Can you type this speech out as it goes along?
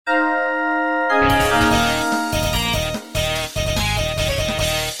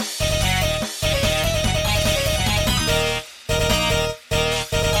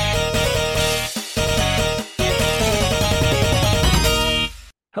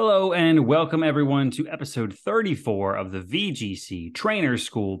Hello and welcome everyone to episode 34 of the VGC Trainer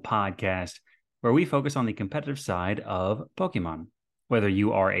School podcast, where we focus on the competitive side of Pokemon. Whether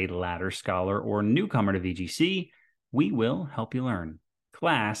you are a ladder scholar or newcomer to VGC, we will help you learn.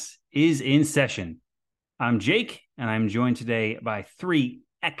 Class is in session. I'm Jake, and I'm joined today by three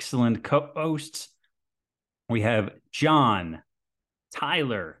excellent co-hosts. We have John,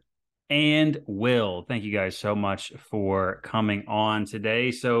 Tyler, and Will. Thank you guys so much for coming on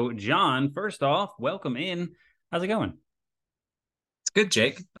today. So, John, first off, welcome in. How's it going? It's good,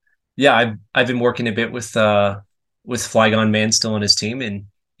 Jake. Yeah, I've been working a bit with Flygon Man still on his team, and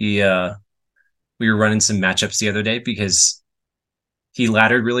he we were running some matchups the other day because he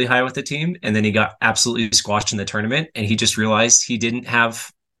laddered really high with the team, and then he got absolutely squashed in the tournament, and he just realized he didn't have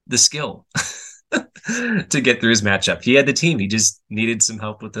the skill to get through his matchup. He had the team, he just needed some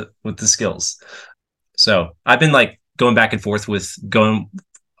help with the skills. So I've been like going back and forth with going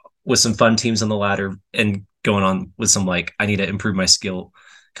with some fun teams on the ladder and going on with some like I need to improve my skill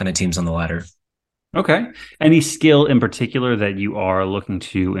kind of teams on the ladder. Okay. Any skill in particular that you are looking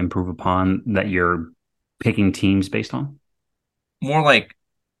to improve upon that you're picking teams based on? More like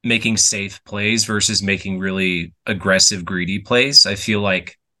making safe plays versus making really aggressive, greedy plays. I feel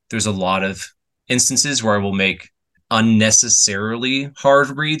like there's a lot of instances where I will make unnecessarily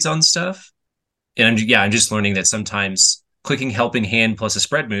hard reads on stuff. And I'm just learning that sometimes clicking helping hand plus a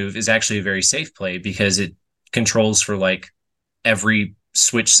spread move is actually a very safe play because it controls for like every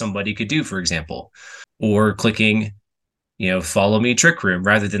switch somebody could do, for example, or clicking, follow me trick room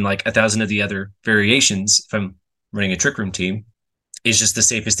rather than like a thousand of the other variations. If I'm running a trick room team, is just the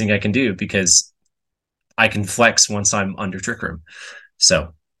safest thing I can do because I can flex once I'm under trick room.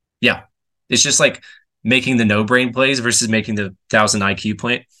 So yeah, it's just like making the no brain plays versus making the 1000 IQ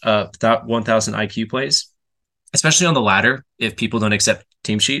plays, especially on the ladder. If people don't accept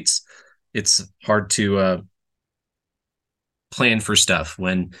team sheets, it's hard to plan for stuff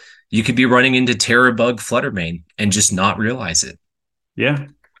when you could be running into Terrabug Fluttermane and just not realize it. Yeah,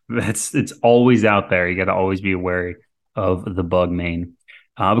 it's always out there. You got to always be wary of the bug main.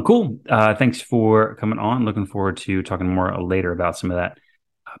 But cool. Thanks for coming on. Looking forward to talking more later about some of that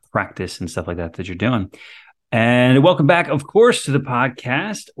practice and stuff like that you're doing. And welcome back, of course, to the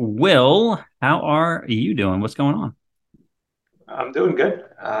podcast. Will, how are you doing? What's going on? I'm doing good.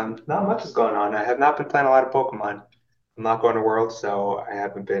 Not much is going on. I have not been playing a lot of Pokemon. I'm not going to Worlds, so I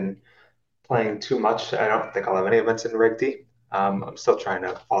haven't been playing too much. I don't think I'll have any events in Reg D. I'm still trying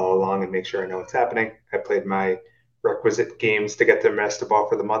to follow along and make sure I know what's happening. I played my requisite games to get the Master Ball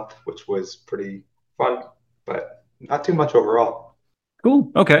for the month, which was pretty fun, but not too much overall.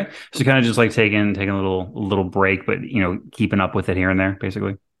 Cool. Okay. So kind of just like taking a little break, but keeping up with it here and there,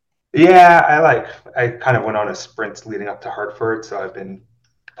 basically. Yeah, I kind of went on a sprint leading up to Hartford, so I've been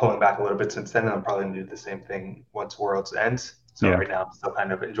pulling back a little bit since then, and I'm probably gonna do the same thing once Worlds ends. So Yeah. right now I'm still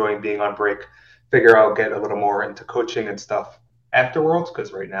kind of enjoying being on break. Figure I'll get a little more into coaching and stuff after Worlds,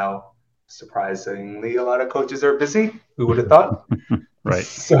 because right now, surprisingly, a lot of coaches are busy. Who would have thought? Right.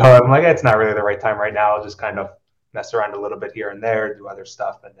 So I'm like, it's not really the right time right now. I'll just kind of mess around a little bit here and there, do other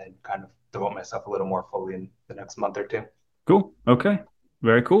stuff, and then kind of devote myself a little more fully in the next month or two. Cool. Okay.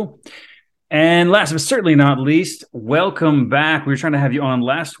 Very cool. And last but certainly not least, welcome back. We were trying to have you on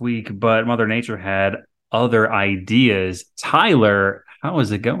last week, but Mother Nature had other ideas. Tyler, how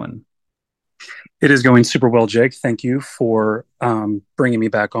is it going? It is going super well, Jake. Thank you for bringing me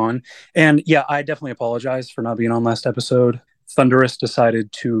back on. And yeah, I definitely apologize for not being on last episode. Thunderous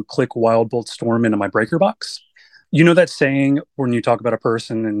decided to click Wild Bolt Storm into my breaker box. You know that saying when you talk about a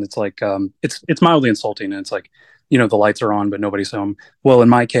person and it's like it's mildly insulting and it's like, the lights are on but nobody's home. Well, in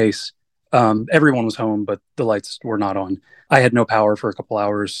my case, everyone was home but the lights were not on. I had no power for a couple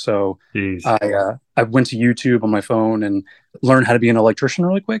hours, so Jeez. I went to YouTube on my phone and learned how to be an electrician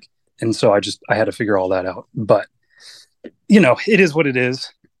really quick. And so I had to figure all that out. But it is what it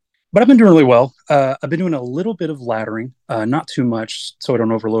is. But I've been doing really well. I've been doing a little bit of laddering, not too much, so I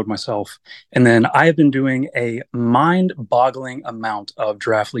don't overload myself. And then I've been doing a mind-boggling amount of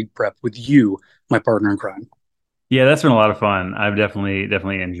draft league prep with you, my partner in crime. Yeah, that's been a lot of fun. I've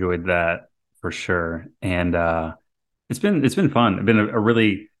definitely enjoyed that for sure. And it's been fun. It's been a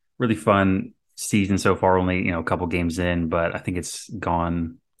really, really fun season so far, only, a couple games in, but I think it's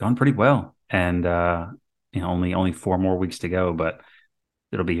gone pretty well. And only 4 more weeks to go, but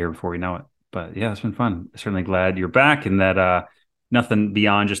it'll be here before we know it. But yeah, it's been fun. Certainly glad you're back and that nothing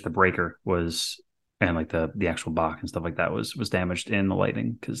beyond just the breaker was and like the actual Bach and stuff like that was damaged in the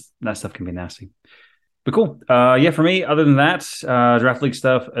lightning, because that stuff can be nasty. But cool. Yeah, for me, other than that, draft league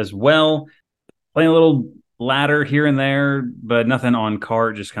stuff as well. Playing a ladder here and there, but nothing on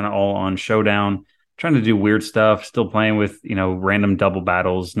cart, just kind of all on showdown. Trying to do weird stuff, still playing with, random double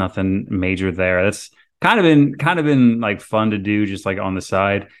battles, nothing major there. That's kind of been like fun to do just like on the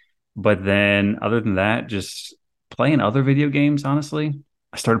side. But then other than that, just playing other video games, honestly.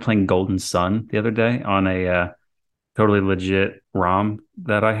 I started playing Golden Sun the other day on a totally legit ROM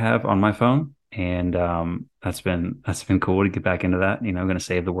that I have on my phone. And that's been cool to get back into that. Going to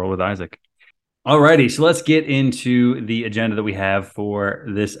save the world with Isaac. Alrighty, so let's get into the agenda that we have for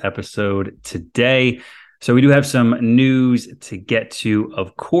this episode today. So we do have some news to get to,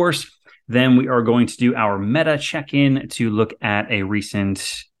 of course. Then we are going to do our meta check-in to look at a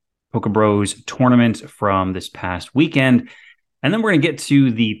recent PokeBros tournament from this past weekend. And then we're going to get to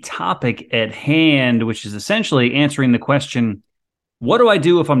the topic at hand, which is essentially answering the question, what do I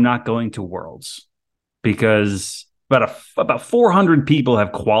do if I'm not going to Worlds? Because about 400 people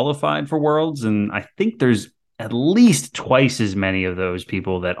have qualified for Worlds, and I think there's at least twice as many of those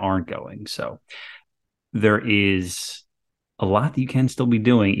people that aren't going. So there is a lot that you can still be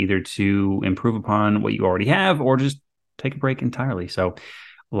doing, either to improve upon what you already have or just take a break entirely. So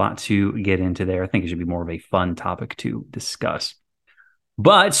a lot to get into there. I think it should be more of a fun topic to discuss.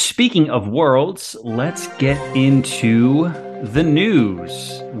 But speaking of Worlds, let's get into the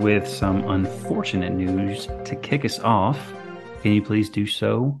news with some unfortunate news to kick us off. Can you please do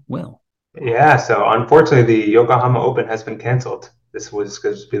so, Will? Yeah, so unfortunately, the Yokohama Open has been canceled. This was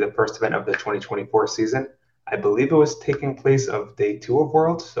going to be the first event of the 2024 season. I believe it was taking place of day 2 of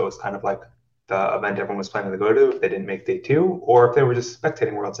Worlds, so it's kind of like the event everyone was planning to go to if they didn't make day 2, or if they were just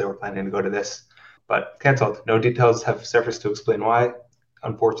spectating Worlds, they were planning to go to this. But canceled. No details have surfaced to explain why.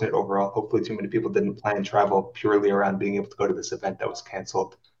 Unfortunate overall. Hopefully too many people didn't plan travel purely around being able to go to this event that was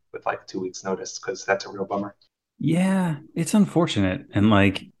canceled with like 2 weeks notice, because that's a real bummer. Yeah, it's unfortunate. And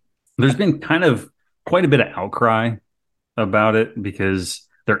like there's been kind of quite a bit of outcry about it because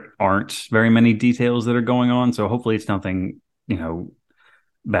there aren't very many details that are going on. So hopefully it's nothing,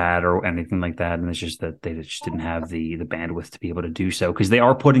 bad or anything like that. And it's just that they just didn't have the bandwidth to be able to do so, because they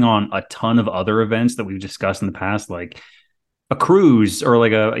are putting on a ton of other events that we've discussed in the past, like a cruise or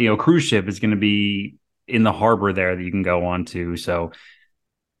like a cruise ship is going to be in the harbor there that you can go on to. So,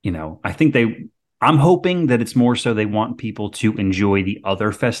 I think I'm hoping that it's more so they want people to enjoy the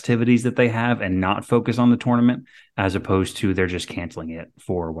other festivities that they have and not focus on the tournament, as opposed to they're just canceling it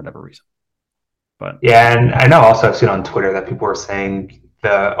for whatever reason. But yeah, and I know also I've seen on Twitter that people are saying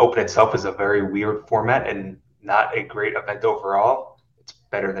the Open itself is a very weird format and not a great event overall. It's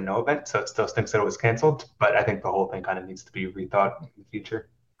better than no event, so it still thinks that it was canceled, but I think the whole thing kind of needs to be rethought in the future.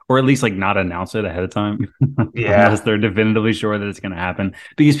 Or at least like not announce it ahead of time. Yeah. Unless they're definitively sure that it's going to happen,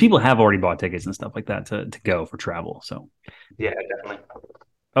 because people have already bought tickets and stuff like that to go for travel. So yeah, definitely.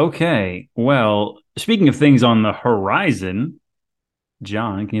 Okay. Well, speaking of things on the horizon,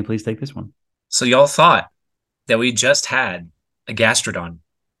 John, can you please take this one? So y'all thought that we just had a Gastrodon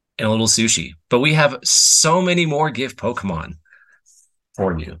and a little sushi, but we have so many more gift Pokemon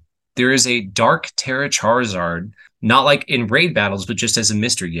for you. There is a Dark Terra Charizard, not like in raid battles, but just as a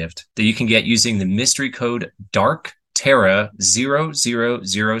mystery gift that you can get using the mystery code Dark Terra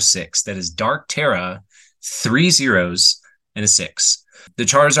 0006. That is Dark Terra, 3 zeros and a 6. The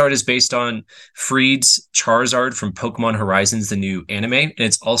Charizard is based on Freed's Charizard from Pokemon Horizons, the new anime, and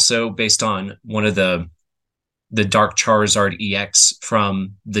it's also based on one of the Dark Charizard EX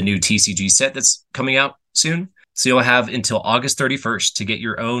from the new TCG set that's coming out soon. So you'll have until August 31st to get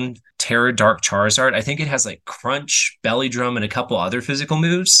your own Terra Dark Charizard. I think it has like Crunch, Belly Drum, and a couple other physical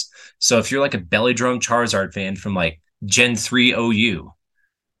moves. So if you're like a Belly Drum Charizard fan from like Gen 3 OU,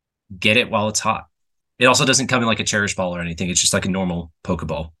 get it while it's hot. It also doesn't come in like a Cherish Ball or anything. It's just like a normal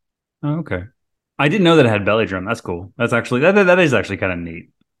Pokeball. Oh, okay. I didn't know that it had Belly Drum. That's cool. That's actually that is actually kind of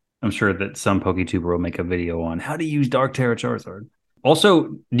neat. I'm sure that some PokeTuber will make a video on how to use Dark Terra Charizard. Also,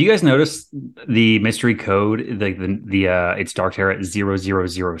 do you guys notice the mystery code? It's Dark Terra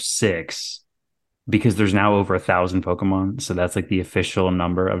 0006, because there's now over 1,000 Pokemon. So that's like the official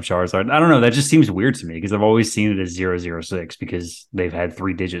number of Charizard. I don't know. That just seems weird to me, because I've always seen it as 006 because they've had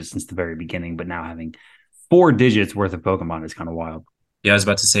 3 digits since the very beginning. But now having 4 digits worth of Pokemon is kind of wild. Yeah, I was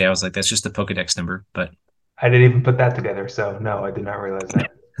about to say, I was like, that's just the Pokedex number, but I didn't even put that together. So no, I did not realize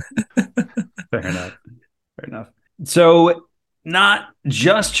that. Fair enough. So not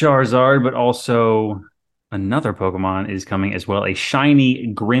just Charizard, but also another Pokemon is coming as well, a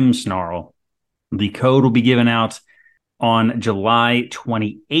shiny Grimmsnarl. The code will be given out on July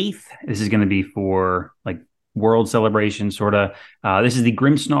 28th. This is going to be for like World Celebration, sort of. This is the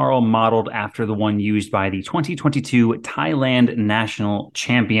Grimmsnarl modeled after the one used by the 2022 Thailand national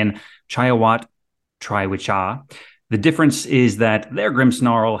champion, Chayawat Triwitcha. The difference is that their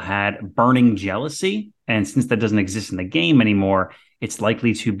Grimmsnarl had Burning Jealousy, and since that doesn't exist in the game anymore, it's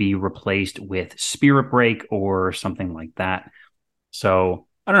likely to be replaced with Spirit Break or something like that. So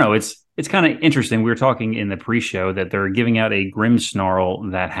I don't know. It's kind of interesting. We were talking in the pre-show that they're giving out a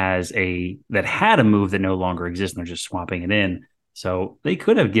Grimmsnarl that had a move that no longer exists, and they're just swapping it in. So they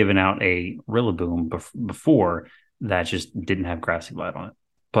could have given out a Rillaboom before that just didn't have Grassy Glide on it.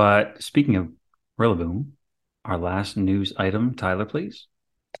 But speaking of Rillaboom, our last news item, Tyler, please.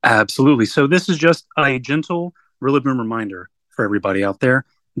 Absolutely. So this is just a gentle Rillaboom reminder for everybody out there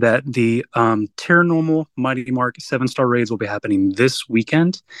that the Terranormal Mighty Mark 7-star raids will be happening this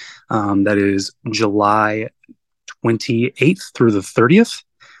weekend. That is July 28th through the 30th.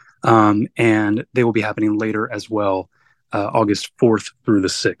 And they will be happening later as well, August 4th through the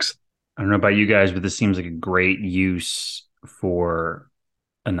 6th. I don't know about you guys, but this seems like a great use for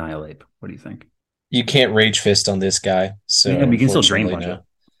Annihilate. What do you think? You can't Rage Fist on this guy. So yeah, but you can still Drain Punch it.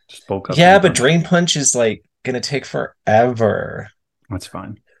 Just bulk up. Yeah, but Drain Punch is like going to take forever. That's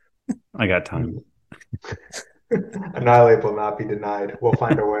fine. I got time. Annihilate will not be denied. We'll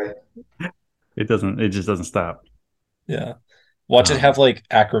find a way. It just doesn't stop. Yeah. Watch it have like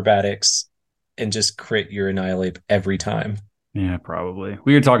acrobatics and just crit your Annihilate every time. Yeah, probably.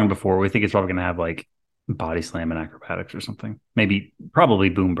 We were talking before. We think it's probably going to have like Body Slam and acrobatics or something. Probably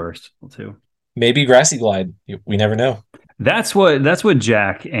Boom Burst too. Maybe Grassy Glide. We never know. That's what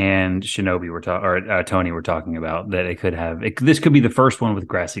Jack and Shinobi Tony were talking about, that it could have. This could be the first one with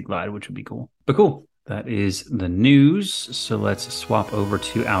Grassy Glide, which would be cool. But cool. That is the news. So let's swap over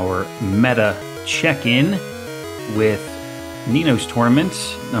to our meta check-in with Nino's tournament,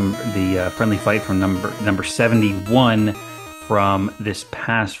 the friendly fight from number 71 from this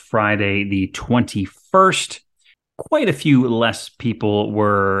past Friday, the 21st. Quite a few less people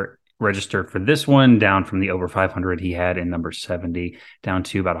were registered for this one, down from the over 500 he had in number 70, down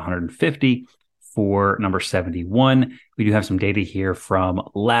to about 150 for number 71. We do have some data here from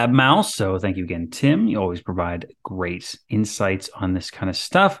Lab Mouse, so thank you again, Tim. You always provide great insights on this kind of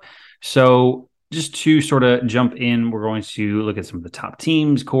stuff. So just to sort of jump in, we're going to look at some of the top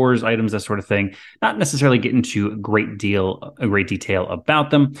teams, cores, items, that sort of thing. Not necessarily get into a great detail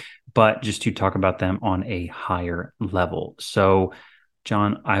about them, but just to talk about them on a higher level. So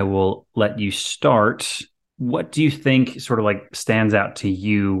John, I will let you start. What do you think sort of like stands out to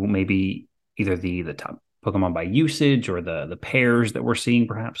you? Maybe either the top Pokemon by usage or the pairs that we're seeing,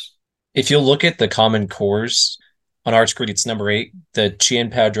 perhaps? If you look at the common cores on Arch Grid, it's number 8, the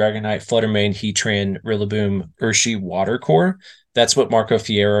Chien-Pao, Dragonite, Fluttermane, Heatran, Rillaboom, Urshifu Water Core. That's what Marco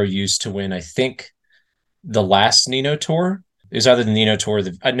Fierro used to win, I think, the last Nino Tour. It was either the Nino Tour,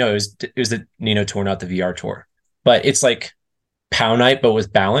 it was the Nino Tour, not the VR Tour. But it's like Powknight, but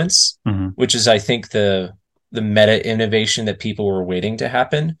with balance, which is, I think, the meta innovation that people were waiting to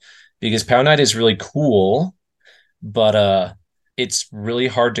happen, because Powknight is really cool, but it's really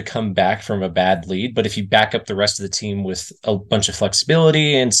hard to come back from a bad lead. But if you back up the rest of the team with a bunch of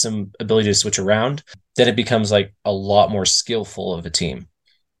flexibility and some ability to switch around, then it becomes like a lot more skillful of a team,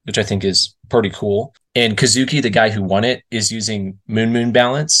 which I think is pretty cool. And Kazuki, the guy who won it, is using Moon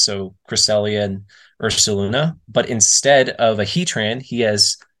balance, so Cresselia and Ursaluna, but instead of a Heatran, he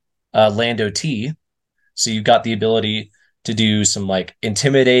has Lando T. So you got the ability to do some like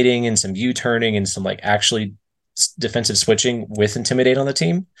intimidating and some U-turning and some like actually defensive switching with Intimidate on the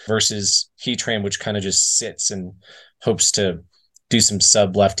team, versus Heatran, which kind of just sits and hopes to do some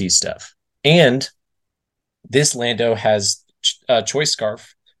sub-lefty stuff. And this Lando has Choice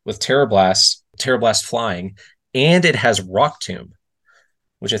Scarf with Terra Blast flying, and it has Rock Tomb,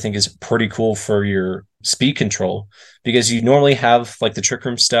 which I think is pretty cool for your speed control, because you normally have like the Trick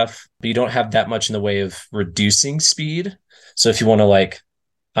Room stuff, but you don't have that much in the way of reducing speed. So if you want to, like,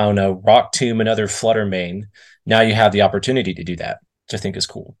 I don't know, Rock Tomb another Fluttermane, now you have the opportunity to do that, which I think is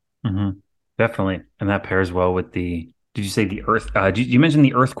cool. Mm-hmm. Definitely. And that pairs well with did you say the Earth? Did you mention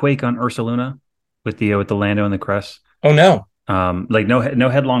the Earthquake on Ursaluna with the Lando and the Crest? Oh, no. Like no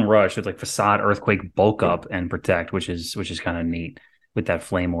Headlong Rush. It's like Facade, Earthquake, Bulk Up, and Protect, which is kind of neat with that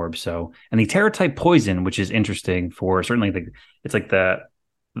Flame Orb. So, and the Terra type Poison, which is interesting for certainly it's like the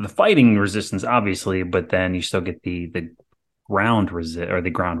fighting resistance, obviously, but then you still get the ground resist or the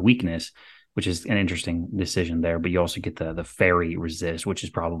ground weakness, which is an interesting decision there. But you also get the Fairy resist, which is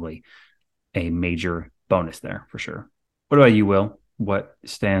probably a major bonus there for sure. What about you, Will? What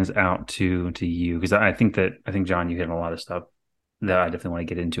stands out to you? Because I think John, you hit on a lot of stuff that I definitely want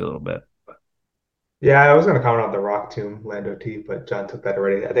to get into a little bit. Yeah, I was going to comment on the Rock Tomb Lando T, but John took that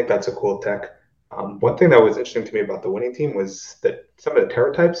already. I think that's a cool tech. One thing that was interesting to me about the winning team was that some of the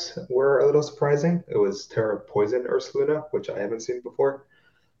Terra types were a little surprising. It was Terra Poison Ursaluna, which I haven't seen before.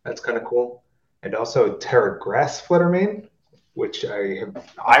 That's kind of cool. And also Terra Grass Fluttermane, which I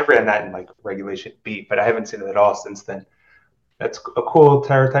ran that in like Regulation B, but I haven't seen it at all since then. That's a cool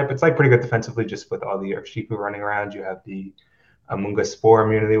Terra type. It's like pretty good defensively just with all the Urshifu running around. You have the Amoonguss Spore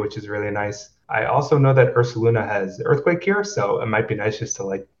immunity, which is really nice. I also know that Ursaluna has Earthquake here, so it might be nice just to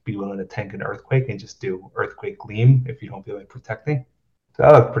like be willing to tank an Earthquake and just do Earthquake Gleam if you don't feel like protecting. So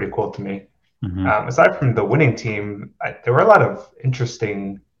that looked pretty cool to me. Aside from the winning team, there were a lot of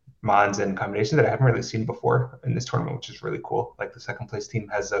interesting mons and combinations that I haven't really seen before in this tournament, which is really cool. Like the second place team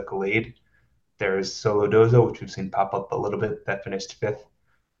has a Gallade. There's Solo Dozo, which we've seen pop up a little bit, that finished fifth.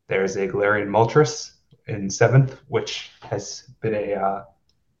 There's a Galarian Moltres in seventh, which has been a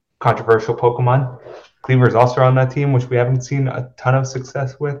controversial Pokemon. Cleaver is also on that team, which we haven't seen a ton of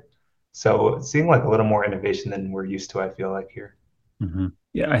success with. So it seemed like a little more innovation than we're used to, I feel like, here.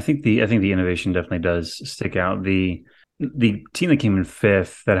 Yeah, I think the innovation definitely does stick out. The team that came in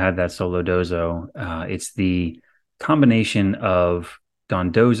fifth that had that Solo Dozo, it's the combination of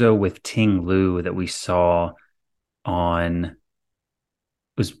Dondozo with Ting Lu that we saw on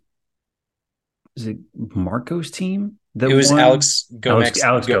was it Marco's team? It was Alex Gomez.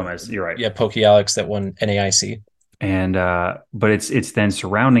 Alex Gomez, you're right. Yeah, Poke-Alex that won NAIC. And but it's then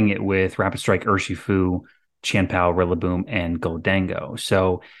surrounding it with Rapid Strike Urshifu, Chanpao, Rillaboom, and Goldango.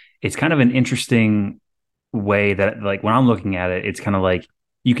 So it's kind of an interesting way that, like, when I'm looking at it, it's kind of like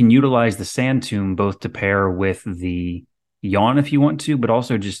you can utilize the Sand Tomb both to pair with the Yawn if you want to, but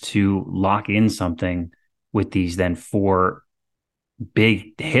also just to lock in something with these then four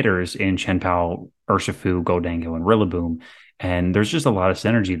big hitters in Chanpao, Urshifu, Goldango, and Rillaboom. And there's just a lot of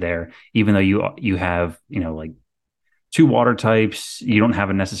synergy there, even though you have, like two water types. You don't have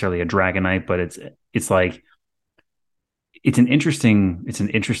necessarily a Dragonite, but it's like it's an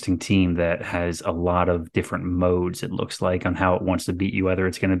interesting team that has a lot of different modes, it looks like, on how it wants to beat you, whether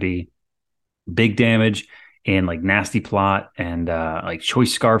it's going to be big damage and like nasty plot and like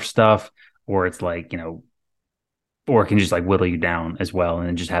choice scarf stuff, or it's like, or it can just like whittle you down as well and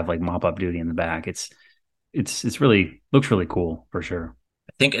then just have like mop up duty in the back. It's really looks really cool for sure.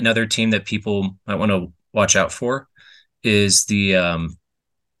 I think another team that people might want to watch out for is the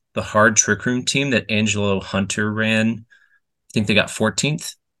hard Trick Room team that Angelo Hunter ran. I think they got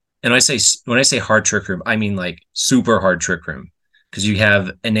 14th. And when I say hard Trick Room, I mean like super hard Trick Room, because you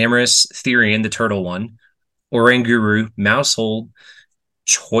have Enamorus, Therian, the turtle one, Oranguru, Mousehold,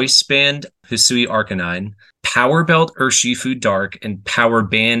 Choice Band, Hisui Arcanine, Power Belt Urshifu Dark, and Power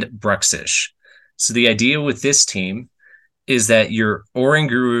Band Bruxish. So the idea with this team is that your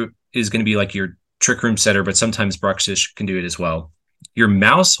Oranguru is going to be like your Trick Room setter, but sometimes Bruxish can do it as well. Your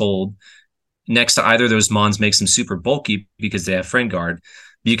Mousehold next to either of those mons makes them super bulky because they have Friend Guard.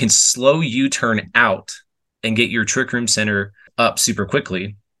 You can slow U-turn out and get your Trick Room center up super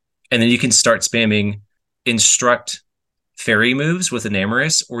quickly. And then you can start spamming Instruct Fairy moves with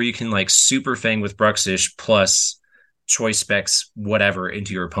Enamorus, or you can like Super Fang with Bruxish plus Choice Specs, whatever,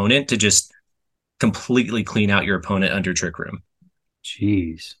 into your opponent to just completely clean out your opponent under Trick Room.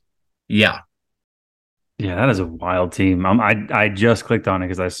 Jeez. Yeah. Yeah, that is a wild team. I just clicked on it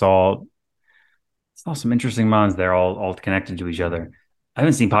because I saw some interesting mons there, all connected to each other. I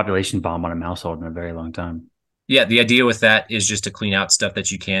haven't seen Population Bomb on a Mousehold in a very long time. Yeah, the idea with that is just to clean out stuff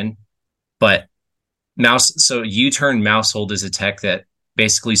that you can. But so U-turn Mousehold is a tech that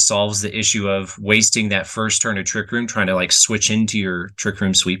basically solves the issue of wasting that first turn of Trick Room trying to like switch into your Trick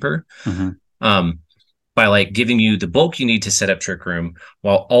Room sweeper. By like giving you the bulk you need to set up Trick Room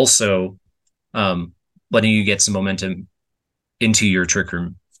while also letting you get some momentum into your Trick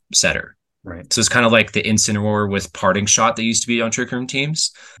Room setter. Right. So it's kind of like the Incineroar with Parting Shot that used to be on Trick Room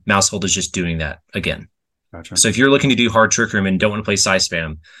teams. Mousehold is just doing that again. Gotcha. So if you're looking to do hard Trick Room and don't want to play Psy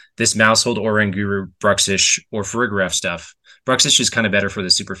Spam, this Mousehold, Oranguru, Bruxish, or Farigiraf stuff, Bruxish is kind of better for the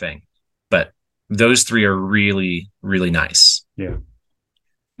Super Fang. But those three are really, really nice. Yeah.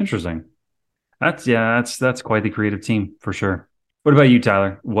 Interesting. That's quite the creative team for sure. What about you,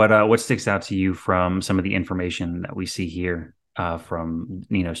 Tyler? What sticks out to you from some of the information that we see here from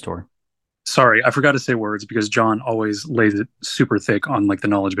Nino Store? Sorry, I forgot to say words because John always lays it super thick on like the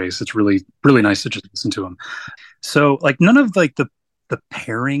knowledge base. It's really, really nice to just listen to him. So like none of like the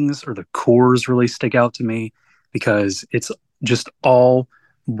pairings or the cores really stick out to me because it's just all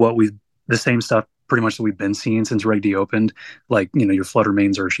the same stuff pretty much that we've been seeing since Reg D opened. Like, your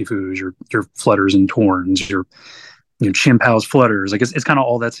Fluttermanes, Urshifus, your Flutters and Torns, your Chimpao's Flutters. Like it's kind of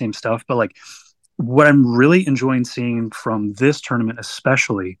all that same stuff. But like what I'm really enjoying seeing from this tournament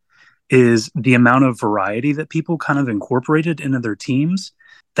especially is the amount of variety that people kind of incorporated into their teams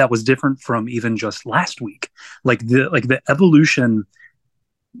that was different from even just last week. Like the evolution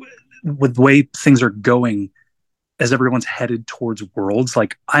with the way things are going as everyone's headed towards Worlds.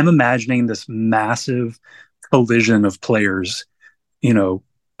 Like I'm imagining this massive collision of players,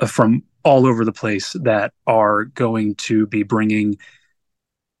 from all over the place that are going to be bringing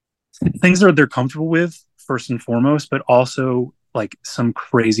things that they're comfortable with first and foremost, but also like some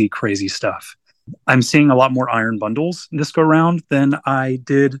crazy, crazy stuff. I'm seeing a lot more iron bundles this go round than I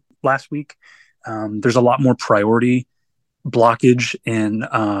did last week. There's a lot more priority blockage in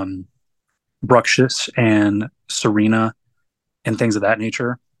Bruxish and Serena and things of that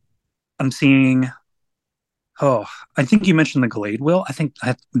nature. I'm seeing, I think you mentioned the Glade, Will. I think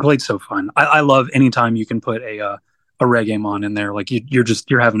Glade's so fun. I love anytime you can put a reggae mon in there. Like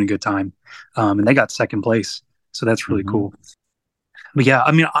you're having a good time. And they got second place. So that's really cool. But yeah,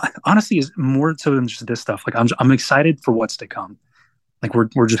 I mean, honestly, is more so than just this stuff. Like I'm excited for what's to come. Like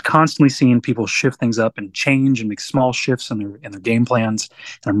we're just constantly seeing people shift things up and change and make small shifts in their game plans.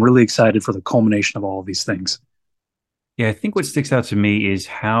 And I'm really excited for the culmination of all of these things. Yeah, I think what sticks out to me is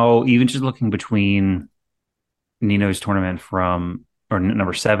how even just looking between Nino's tournament from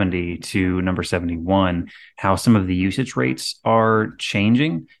number 70 to number 71, how some of the usage rates are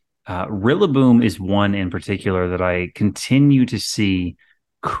changing. Rillaboom is one in particular that I continue to see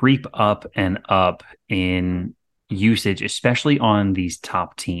creep up and up in usage, especially on these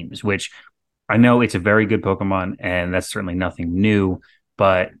top teams, which I know it's a very good Pokemon, and that's certainly nothing new,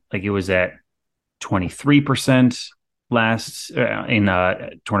 but like it was at 23% last in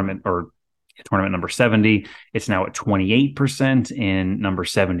tournament number 70. It's now at 28% in number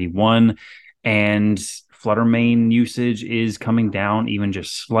 71. And Fluttermane usage is coming down even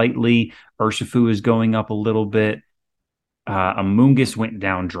just slightly. Urshifu is going up a little bit. Amoonguss went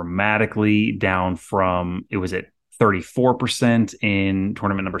down dramatically, down from, it was at 34% in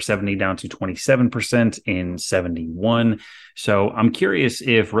tournament number 70 down to 27% in 71. So I'm curious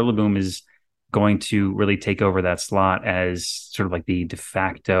if Rillaboom is going to really take over that slot as sort of like the de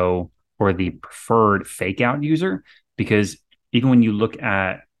facto or the preferred fake out user, because even when you look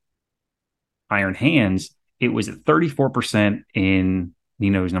at Iron Hands, it was at 34% in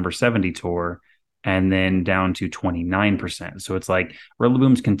Nino's number 70 tour and then down to 29%. So it's like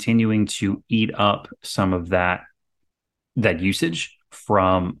Rillaboom's continuing to eat up some of that usage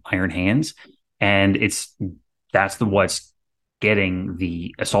from Iron Hands, and that's what's getting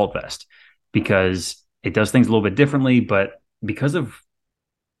the Assault Vest, because it does things a little bit differently, but because of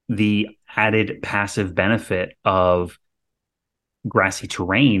the added passive benefit of grassy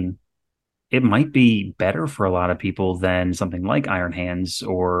terrain, it might be better for a lot of people than something like Iron Hands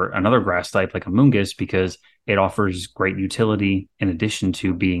or another grass type like Amoonguss, because it offers great utility in addition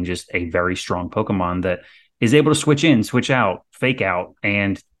to being just a very strong Pokemon that is able to switch in, switch out, fake out,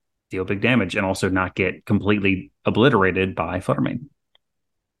 and deal big damage, and also not get completely obliterated by Fluttermane.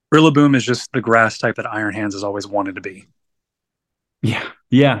 Rillaboom is just the grass type that Iron Hands has always wanted to be.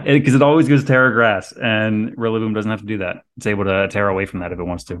 Yeah, because it always goes Terra Grass, and Rillaboom doesn't have to do that. It's able to Terra away from that if it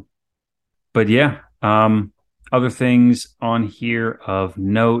wants to. But yeah, other things on here of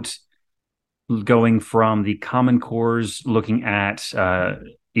note, going from the common cores, looking at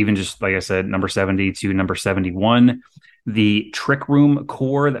even just, like I said, number 70 to number 71, the Trick Room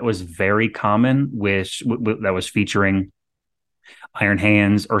core that was very common, which that was featuring Iron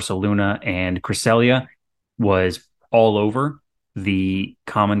Hands, Ursaluna, and Cresselia, was all over the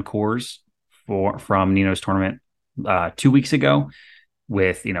common cores from Nino's tournament 2 weeks ago,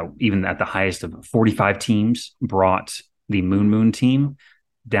 with, even at the highest of 45 teams brought the Moon team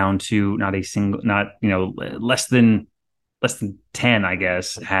down to less than 10, I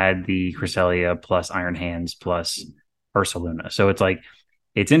guess, had the Cresselia plus Iron Hands plus Ursaluna. So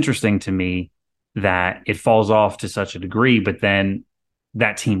it's interesting to me that it falls off to such a degree, but then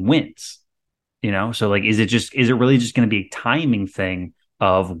that team wins, So like, is it really just going to be a timing thing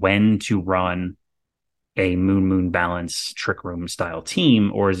of when to run a moon balance Trick Room style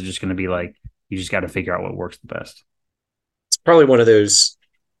team, or is it just going to be like, you just got to figure out what works the best? It's probably one of those,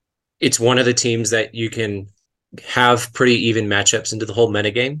 it's one of the teams that you can have pretty even matchups into the whole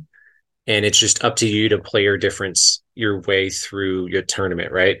metagame, and it's just up to you to play your way through your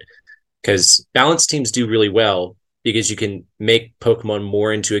tournament, right? Because balanced teams do really well because you can make Pokemon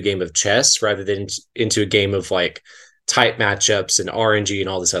more into a game of chess rather than into a game of like type matchups and RNG and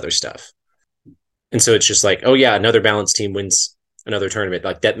all this other stuff. And so it's just like, oh yeah, another balanced team wins another tournament.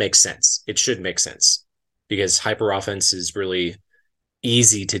 Like, that makes sense. It should make sense because hyper offense is really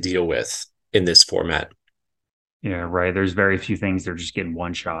easy to deal with in this format. Yeah, right. There's very few things they're just getting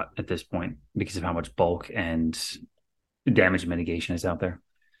one shot at this point because of how much bulk and damage mitigation is out there.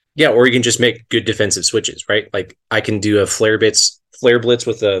 Yeah, or you can just make good defensive switches, right? Like I can do a flare blitz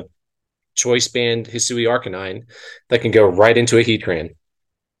with a choice band Hisui Arcanine that can go right into a Heatran.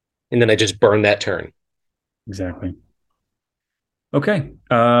 And then I just burn that turn. Exactly. Okay.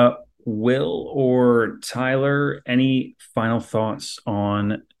 Will or Tyler, any final thoughts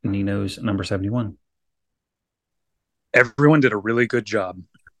on Nino's number 71? Everyone did a really good job.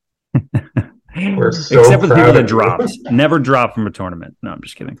 We're so Except for the people proud that of you. dropped. Never dropped from a tournament. No, I'm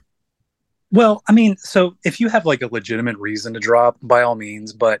just kidding. Well, I mean, so if you have like a legitimate reason to drop, by all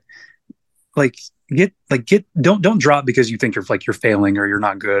means, but like get don't drop because you think you're failing or you're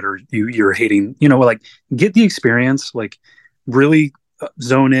not good or you're hating, like get the experience, like really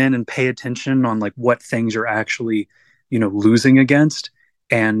zone in and pay attention on like what things you're actually, losing against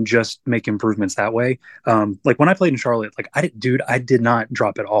and just make improvements that way. Like when I played in Charlotte, like I did not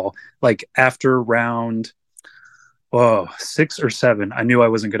drop at all. Like after round 6 or 7, I knew I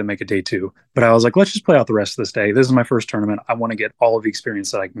wasn't going to make a day 2, but I was like, let's just play out the rest of this day. This is my first tournament. I want to get all of the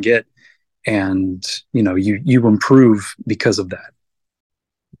experience that I can get. And, you improve because of that.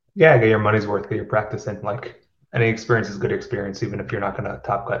 Yeah, get your money's worth, get your practice in. Like any experience is good experience, even if you're not going to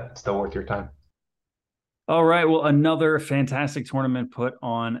top cut, it's still worth your time. All right. Well, another fantastic tournament put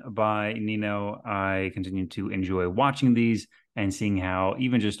on by Nino. I continue to enjoy watching these and seeing how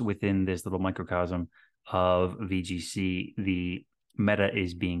even just within this little microcosm of VGC, the meta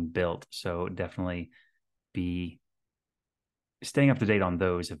is being built. So definitely be staying up to date on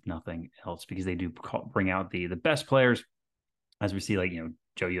those, if nothing else, because they do bring out the best players, as we see, like,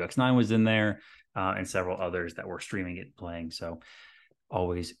 Joe UX9 was in there and several others that were streaming it playing. So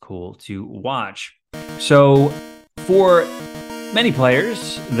always cool to watch. So for many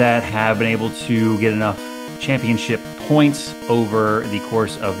players that have been able to get enough championship points over the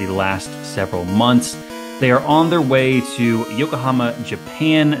course of the last several months, they are on their way to Yokohama,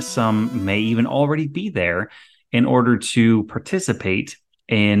 Japan. Some may even already be there in order to participate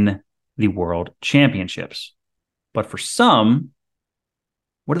in the World Championships. But for some,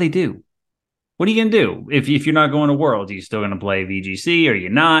 what do they do? What are you going to do if you're not going to Worlds? Are you still going to play VGC? Are you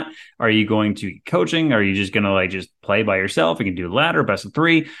not? Are you going to get coaching? Are you just going to just play by yourself? You can do ladder, best of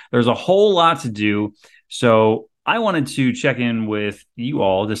 3. There's a whole lot to do. So I wanted to check in with you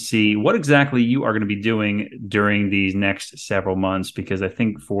all to see what exactly you are going to be doing during these next several months, because I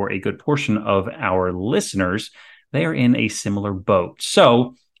think for a good portion of our listeners, they are in a similar boat.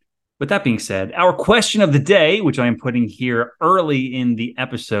 So with that being said, our question of the day, which I am putting here early in the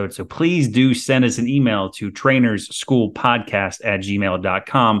episode, so please do send us an email to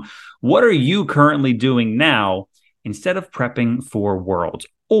trainersschoolpodcast@gmail.com. What are you currently doing now instead of prepping for Worlds?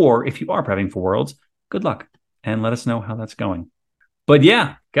 Or if you are prepping for Worlds, good luck and let us know how that's going. But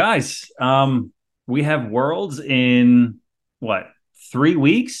yeah, guys, we have Worlds in 3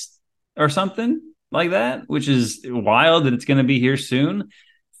 weeks or something like that, which is wild that it's going to be here soon.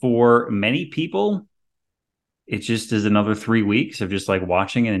 For many people, it just is another 3 weeks of just like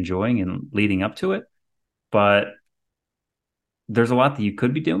watching and enjoying and leading up to it. But there's a lot that you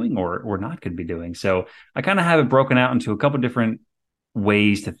could be doing or not could be doing. So I kind of have it broken out into a couple different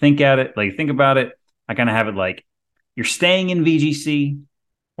ways to think at it. Like, think about it. I kind of have it like you're staying in VGC,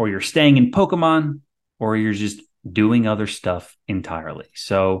 or you're staying in Pokemon, or you're just doing other stuff entirely.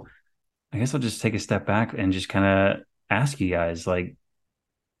 So I guess I'll just take a step back and just kind of ask you guys, like,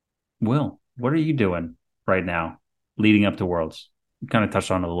 Will, what are you doing right now leading up to Worlds? You kind of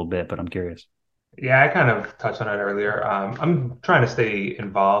touched on it a little bit, but I'm curious. Yeah, I kind of touched on it earlier. I'm trying to stay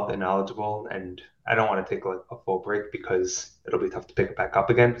involved and knowledgeable, and I don't want to take like a full break because it'll be tough to pick it back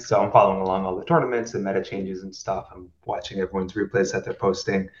up again. So I'm following along all the tournaments and meta changes and stuff. I'm watching everyone's replays that they're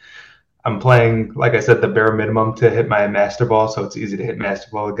posting. I'm playing, like I said, the bare minimum to hit my Master Ball, so it's easy to hit Master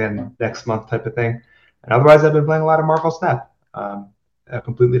Ball again next month type of thing. And otherwise, I've been playing a lot of Marvel Snap, a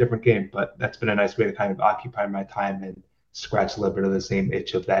completely different game, but that's been a nice way to kind of occupy my time and scratch a little bit of the same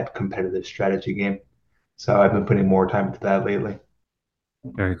itch of that competitive strategy game. So I've been putting more time into that lately.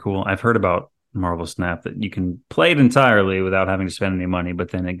 Very cool. I've heard about Marvel Snap that you can play it entirely without having to spend any money,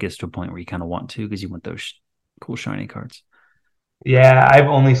 but then it gets to a point where you kind of want to because you want those cool shiny cards. Yeah, I've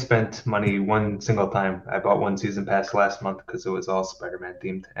only spent money one single time. I bought one season pass last month because it was all Spider-Man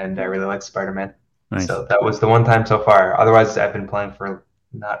themed, and I really like Spider-Man. Nice. So that was the one time so far. Otherwise, I've been playing for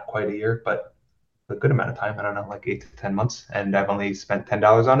not quite a year, but a good amount of time. I don't know, like 8 to 10 months, and I've only spent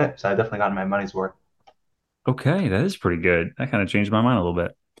 $10 on it. So I definitely got my money's worth. Okay, that is pretty good. That kind of changed my mind a little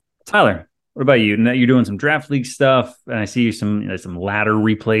bit. Tyler, What about you? Now you're doing some draft league stuff, and I see you some ladder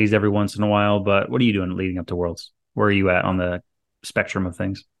replays every once in a while. But what are you doing leading up to Worlds? Where are you at on the spectrum of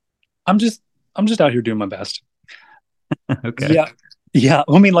things? I'm just out here doing my best. Okay. Yeah. Yeah.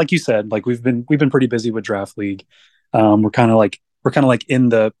 I mean, like you said, like we've been pretty busy with draft league. We're kind of like in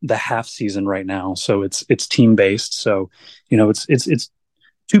the half season right now. So it's team based. So, it's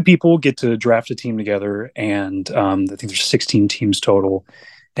two people get to draft a team together, and I think there's 16 teams total,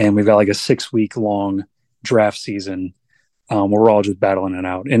 and we've got like a 6 week long draft season where we're all just battling it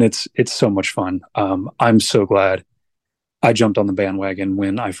out, and it's so much fun. I'm so glad I jumped on the bandwagon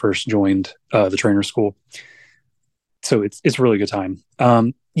when I first joined the trainer school. So it's a really good time.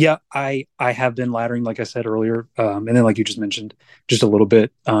 Yeah, I have been laddering, like I said earlier, and then like you just mentioned, just a little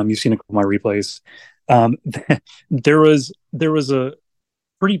bit. You've seen a couple of my replays. There was a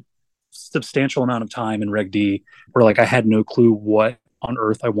pretty substantial amount of time in Reg D where like I had no clue what on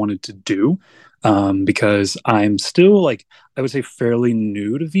earth I wanted to do, because I'm still like, I would say, fairly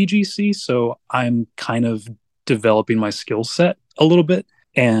new to VGC, so I'm kind of developing my skill set a little bit.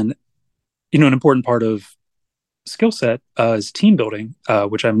 And an important part of skill set is team building,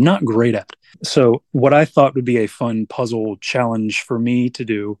 which I'm not great at. So what I thought would be a fun puzzle challenge for me to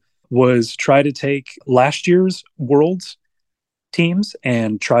do was try to take last year's Worlds teams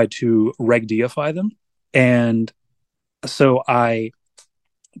and try to reg deify them. And so I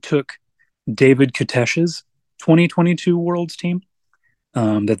took David Kutesh's 2022 Worlds team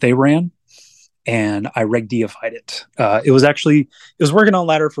that they ran, and I reg deified it. It was working on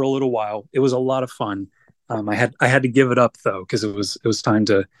ladder for a little while. It was a lot of fun. I had to give it up though, because it was time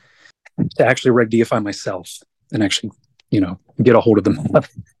to actually reg deify myself and actually get a hold of them.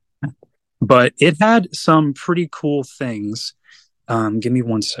 But it had some pretty cool things. Give me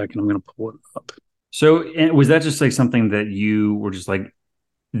 1 second. I'm going to pull it up. So was that just like something that you were just like,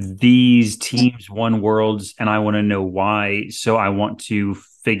 these teams won Worlds and I want to know why, so I want to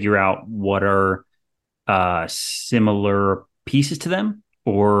figure out what are similar pieces to them?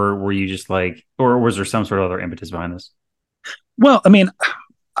 Or were you just like, or was there some sort of other impetus behind this? Well, I mean,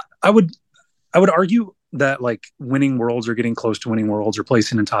 I would argue that like winning Worlds or getting close to winning Worlds or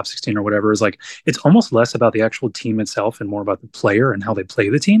placing in top 16 or whatever is like, it's almost less about the actual team itself and more about the player and how they play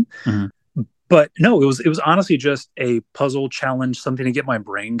the team. Mm-hmm. But no, it was honestly just a puzzle challenge, something to get my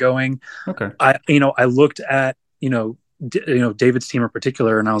brain going. Okay. I looked at, David's team in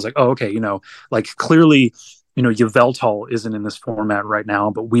particular, and I was like, oh, okay, like clearly, Yveltal isn't in this format right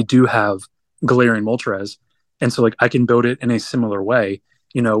now, but we do have Galarian Moltres. And so like I can build it in a similar way.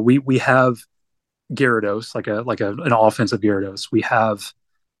 We have Gyarados, like an offensive Gyarados. We have,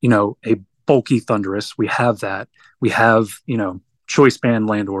 a bulky Thundurus. We have that. We have, Choice Band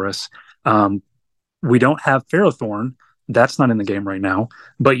Landorus. We don't have Ferrothorn. That's not in the game right now.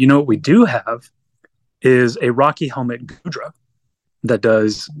 But what we do have is a Rocky Helmet Gudra that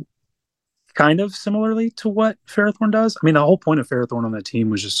does kind of similarly to what Ferrothorn does. I mean, the whole point of Ferrothorn on that team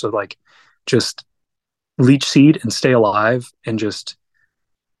was just to just leech seed and stay alive and just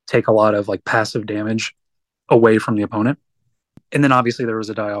take a lot of like passive damage away from the opponent. And then obviously there was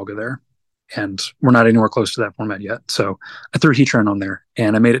a Dialga there, and we're not anywhere close to that format yet. So I threw Heatran on there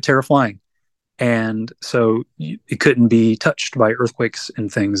and I made it Terra Flying. And so it couldn't be touched by earthquakes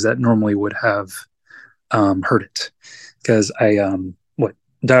and things that normally would have hurt it. Because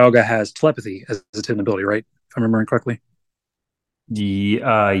Dialga has telepathy as its hidden ability, right? If I'm remembering correctly.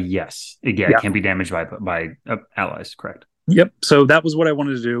 Yes. Yeah, it can be damaged by allies, correct. Yep. So that was what I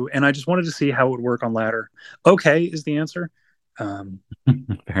wanted to do, and I just wanted to see how it would work on ladder. Okay is the answer. Fair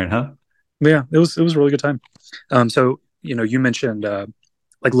enough. Yeah, it was a really good time. So you mentioned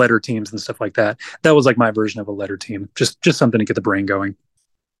like letter teams and stuff like that. That was like my version of a letter team. Just something to get the brain going.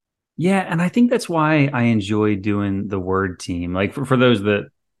 Yeah, and I think that's why I enjoy doing the word team. Like for those that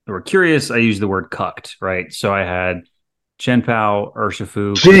were curious, I used the word cucked, right? So I had Chien-Pao,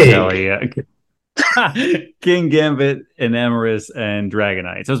 Urshifu, Cresselia, Kingambit, Enamorus, and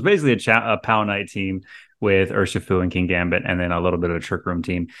Dragonite. So it's basically a Pal Knight team with Urshifu and Kingambit, and then a little bit of a Trick Room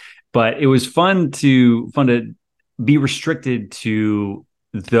team. But it was fun to be restricted to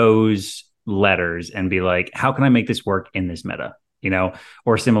those letters and be like, how can I make this work in this meta?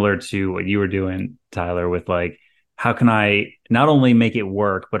 Or similar to what you were doing, Tyler, with like, how can I not only make it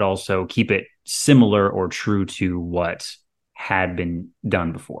work, but also keep it similar or true to what had been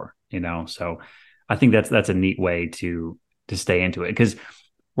done before, So I think that's a neat way to stay into it, because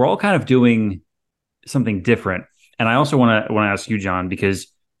we're all kind of doing something different. And I also want to ask you, John, because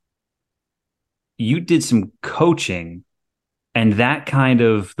you did some coaching, and that kind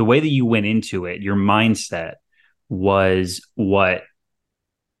of the way that you went into it, your mindset was what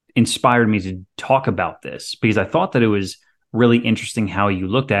inspired me to talk about this, because I thought that it was really interesting how you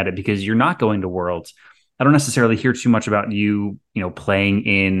looked at it, because you're not going to Worlds. I don't necessarily hear too much about you, playing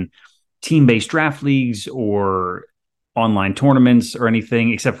in team-based draft leagues or online tournaments or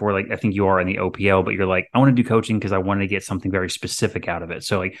anything, except for I think you are in the OPL, but you're like, I want to do coaching because I wanted to get something very specific out of it.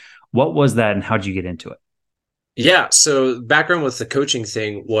 So what was that and how'd you get into it? Yeah. So background with the coaching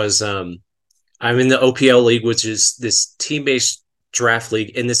thing was, I'm in the OPL league, which is this team-based draft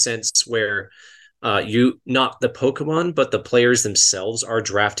league in the sense where not the Pokemon, but the players themselves are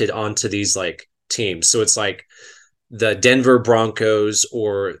drafted onto these teams. So it's like the Denver Broncos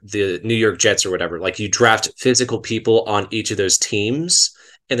or the New York Jets or whatever. You draft physical people on each of those teams,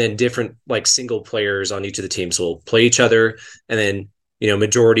 and then different single players on each of the teams will play each other, and then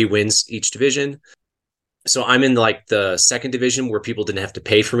majority wins each division. So I'm in the second division where people didn't have to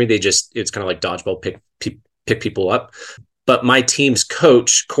pay for me. It's kind of like dodgeball, pick people up. But my team's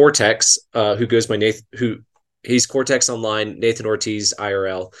coach, Cortex, who goes by Nathan, he's Cortex Online, Nathan Ortiz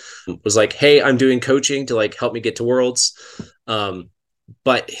IRL, was like, hey, I'm doing coaching to help me get to Worlds.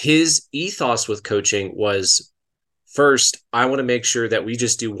 But his ethos with coaching was, first, I want to make sure that we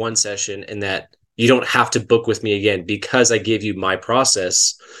just do one session and that you don't have to book with me again, because I give you my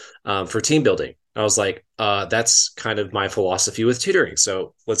process for team building. I was like, that's kind of my philosophy with tutoring.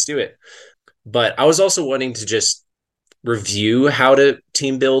 So let's do it. But I was also wanting to just review how to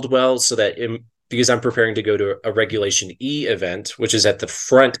team build well, so that because I'm preparing to go to a Regulation E event, which is at the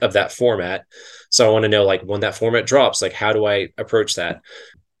front of that format. So I want to know when that format drops, how do I approach that?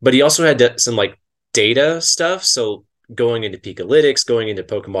 But he also had some data stuff. So going into Pikalytics, going into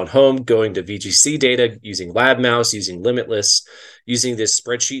Pokemon Home, going to VGC data, using LabMouse, using Limitless, using this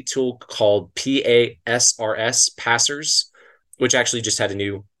spreadsheet tool called PASRS, Passers, which actually just had a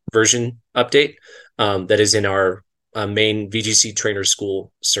new version update that is in our main VGC Trainer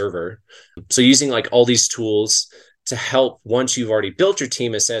School server. So using all these tools to help, once you've already built your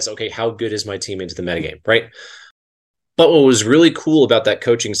team, assess, okay, how good is my team into the metagame, right? But what was really cool about that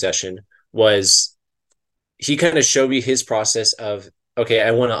coaching session was he kind of showed me his process of, okay,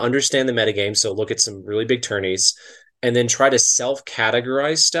 I want to understand the metagame, so look at some really big tourneys, and then try to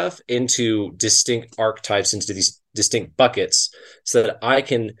self-categorize stuff into distinct archetypes, into these distinct buckets, so that I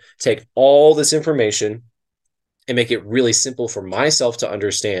can take all this information and make it really simple for myself to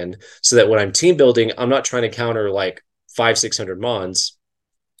understand, so that when I'm team building, I'm not trying to counter 500-600 mons.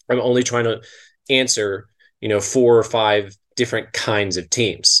 I'm only trying to answer, 4 or 5 different kinds of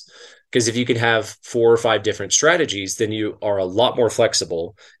teams. Because if you can have 4 or 5 different strategies, then you are a lot more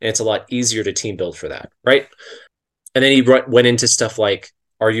flexible, and it's a lot easier to team build for that, right? And then he went into stuff like,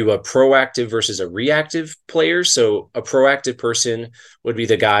 are you a proactive versus a reactive player? So a proactive person would be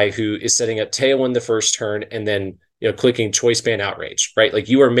the guy who is setting up Tailwind the first turn and then clicking Choice Band Outrage, right?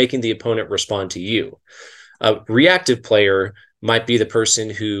 You are making the opponent respond to you. A reactive player might be the person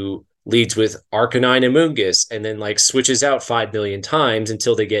who leads with Arcanine and Mungus and then switches out 5 million times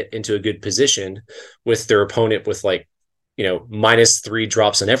until they get into a good position with their opponent with -3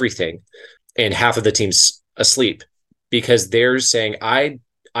 drops on everything and half of the team's asleep, because they're saying,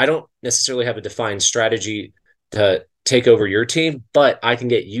 I don't necessarily have a defined strategy to take over your team, but I can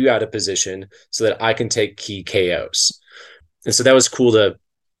get you out of position so that I can take key KOs. And so that was cool to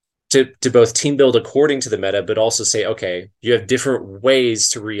both team build according to the meta, but also say, okay, you have different ways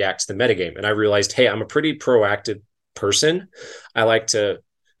to react to the metagame. And I realized, hey, I'm a pretty proactive person. I like to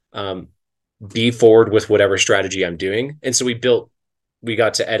be forward with whatever strategy I'm doing. And so we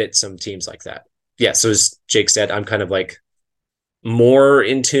got to edit some teams like that. Yeah. So as Jake said, I'm kind of more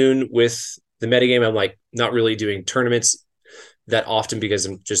in tune with the metagame. I'm not really doing tournaments that often because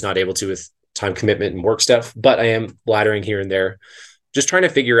I'm just not able to with time commitment and work stuff, but I am laddering here and there, just trying to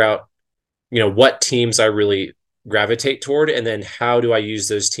figure out, what teams I really gravitate toward, and then how do I use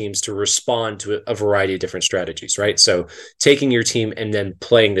those teams to respond to a variety of different strategies, right? So taking your team and then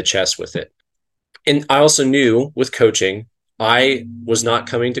playing the chess with it. And I also knew with coaching, I was not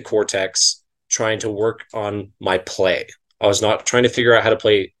coming to Cortex trying to work on my play. I was not trying to figure out how to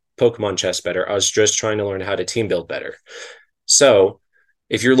play Pokemon chess better. I was just trying to learn how to team build better. So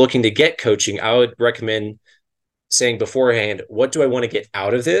if you're looking to get coaching, I would recommend saying beforehand, what do I want to get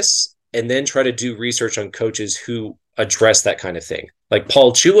out of this? And then try to do research on coaches who address that kind of thing. Like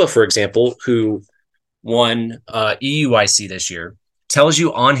Paul Chua, for example, who won EUIC this year, tells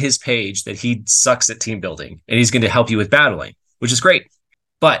you on his page that he sucks at team building and he's going to help you with battling, which is great.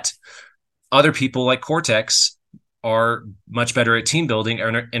 But other people like Cortex are much better at team building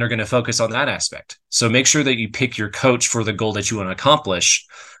and are going to focus on that aspect. So make sure that you pick your coach for the goal that you want to accomplish.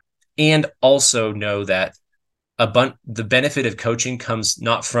 And also know that the benefit of coaching comes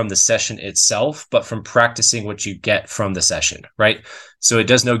not from the session itself, but from practicing what you get from the session, right? So it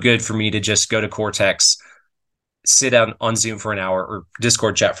does no good for me to just go to Cortex, sit down on Zoom for an hour or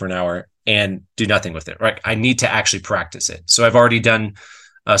Discord chat for an hour and do nothing with it, right? I need to actually practice it. So I've already done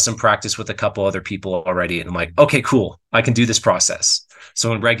some practice with a couple other people already. And I'm like, okay, cool. I can do this process. So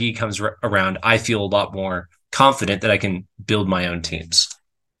when Reg E comes around, I feel a lot more confident that I can build my own teams.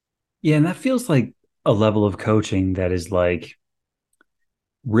 Yeah, and that feels like a level of coaching that is like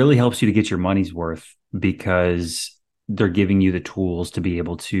really helps you to get your money's worth because they're giving you the tools to be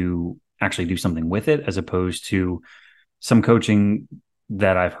able to actually do something with it, as opposed to some coaching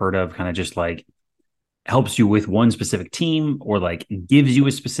that I've heard of kind of just like helps you with one specific team or like gives you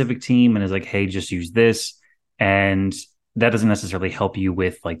a specific team and is like, hey, just use this. And that doesn't necessarily help you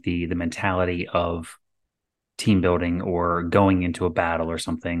with like the mentality of team building or going into a battle or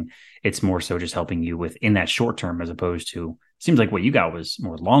something. It's more so just helping you with in that short term, as opposed to seems like what you got was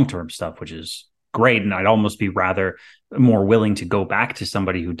more long-term stuff, which is great. And I'd almost be rather more willing to go back to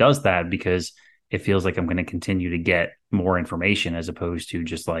somebody who does that because it feels like I'm going to continue to get more information as opposed to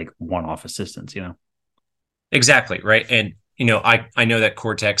just like one-off assistance, you know? Exactly. Right. And, I know that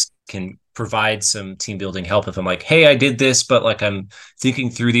Cortex can provide some team building help if I'm like, hey, I did this, but like I'm thinking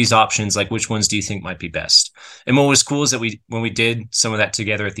through these options, like which ones do you think might be best? And what was cool is that when we did some of that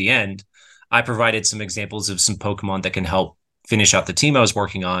together at the end, I provided some examples of some Pokemon that can help finish out the team I was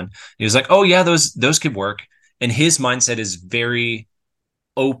working on. He was like, oh yeah, those could work. And his mindset is very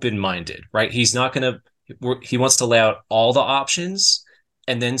open-minded, right? He's not going to, he wants to lay out all the options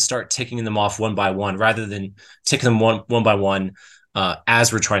and then start ticking them off one by one rather than ticking them one by one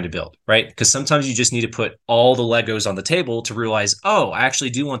as we're trying to build, right? Because sometimes you just need to put all the Legos on the table to realize, oh, I actually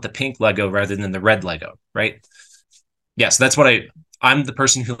do want the pink Lego rather than the red Lego, right? Yeah, so that's what I'm the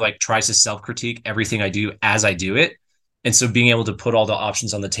person who like tries to self-critique everything I do as I do it. And so being able to put all the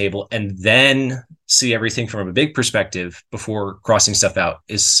options on the table and then see everything from a big perspective before crossing stuff out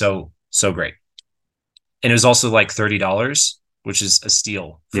is so, so great. And it was also like $30, which is a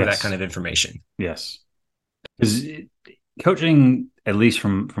steal for that kind of information. Yes. Because coaching, at least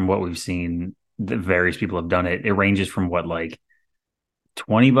from what we've seen, that various people have done it. It ranges from what, like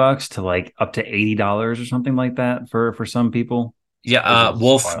 $20 to like up to $80 or something like that for some people. Yeah.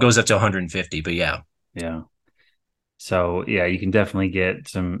 Wolf goes up to 150, but yeah. Yeah. So yeah, you can definitely get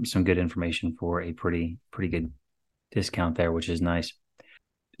some good information for a pretty good discount there, which is nice.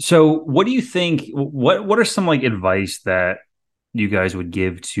 So what do you think, what are some like advice that you guys would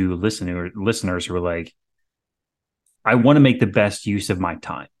give to listeners who are like, I want to make the best use of my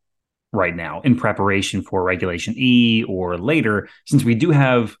time right now in preparation for Regulation E or later, since we do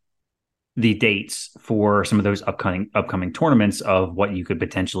have the dates for some of those upcoming tournaments of what you could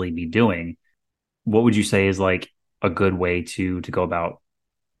potentially be doing? What would you say is like a good way to go about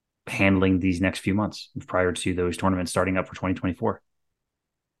handling these next few months prior to those tournaments starting up for 2024?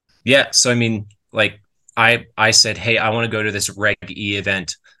 Yeah. So, I mean, like I said, hey, I want to go to this Reg E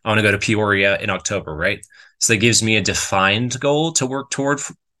event. I want to go to Peoria in October, right? So that gives me a defined goal to work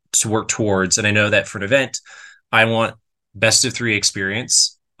towards. And I know that for an event, I want best of 3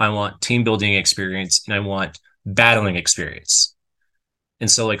 experience. I want team building experience, and I want battling experience. And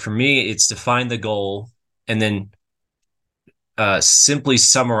so like for me, it's define the goal and then simply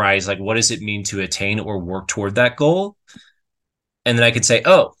summarize like what does it mean to attain or work toward that goal. And then I can say,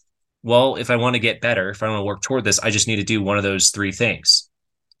 oh, well, if I want to get better, if I want to work toward this, I just need to do one of those 3 things.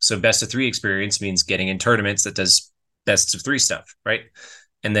 So best of 3 experience means getting in tournaments that does best of 3 stuff, right?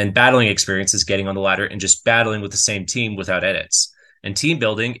 And then battling experience is getting on the ladder and just battling with the same team without edits. And team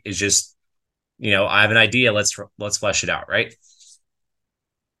building is just, I have an idea. Let's flesh it out, right?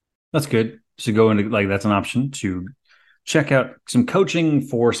 That's good. So go into like that's an option to check out some coaching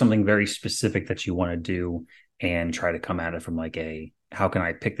for something very specific that you want to do and try to come at it from like how can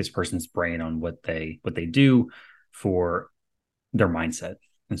I pick this person's brain on what they do for their mindset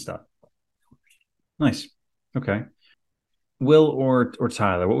and stuff. Nice. Okay. Will or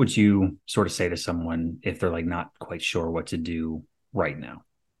Tyler, what would you sort of say to someone if they're like not quite sure what to do right now?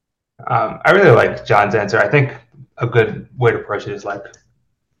 I really like John's answer. I think a good way to approach it is like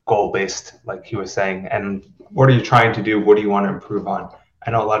goal-based, like he was saying. And what are you trying to do? What do you want to improve on?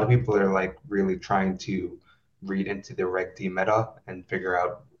 I know a lot of people are like really trying to read into the Reg D meta and figure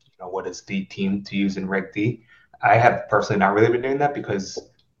out, what is the team to use in Reg D. I have personally not really been doing that because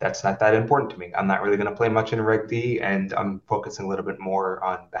that's not that important to me. I'm not really going to play much in Reg D, and I'm focusing a little bit more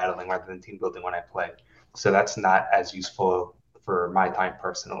on battling rather than team building when I play. So that's not as useful for my time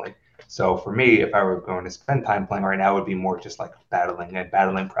personally. So for me, if I were going to spend time playing right now, it would be more just like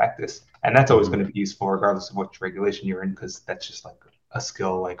battling practice. And that's always going to be useful regardless of which regulation you're in, because that's just like a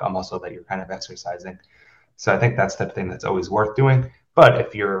skill, like a muscle that you're kind of exercising. So I think that's the thing that's always worth doing. But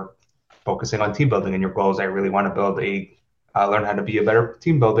if you're focusing on team building and your goal is I really want to learn how to be a better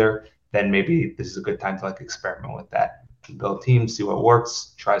team builder, then maybe this is a good time to like experiment with that. Build teams, see what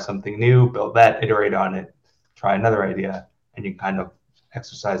works, try something new, build that, iterate on it, try another idea, and you can kind of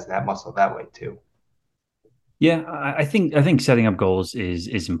exercise that muscle that way too. Yeah, I think setting up goals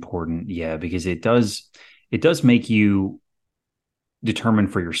is important. Yeah, because it does make you determine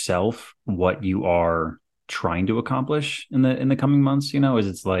for yourself what you are trying to accomplish in the coming months. Is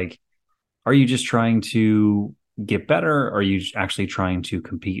it's like, are you just trying to get better? Are you actually trying to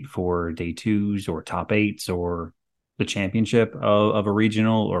compete for day twos or top eights or the championship of a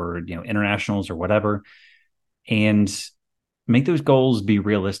regional or internationals or whatever? And make those goals be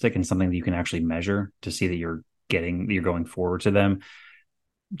realistic and something that you can actually measure to see that you're going forward to them.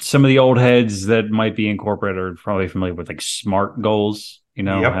 Some of the old heads that might be incorporated are probably familiar with like SMART goals,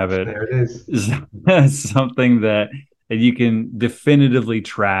 have it. There it is. Something that you can definitively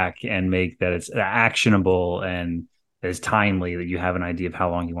track and make that it's actionable and it's timely, that you have an idea of how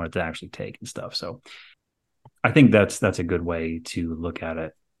long you want it to actually take and stuff. So I think that's a good way to look at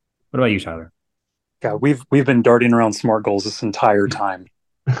it. What about you, Tyler? Yeah, we've been darting around SMART goals this entire time.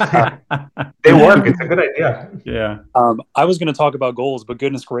 They work. It's a good idea. Yeah. I was going to talk about goals, but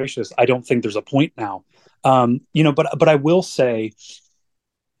goodness gracious, I don't think there's a point now. But I will say,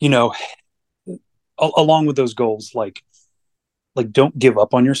 along with those goals, like don't give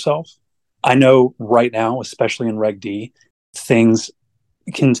up on yourself. I know right now, especially in Reg D, things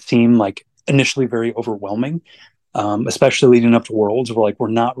can seem like initially very overwhelming. Especially leading up to Worlds, we're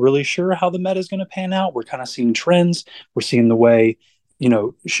not really sure how the meta is going to pan out. We're kind of seeing trends. We're seeing the way,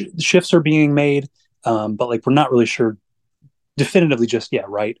 shifts are being made, but we're not really sure definitively just yet,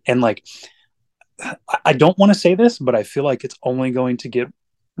 right? And I don't want to say this, but I feel like it's only going to get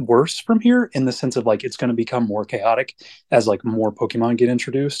worse from here in the sense of it's going to become more chaotic as more Pokemon get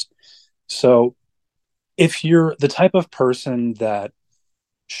introduced. So if you're the type of person that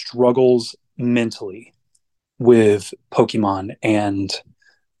struggles mentally with Pokemon and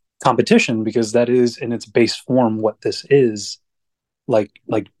competition, because that is in its base form what this is,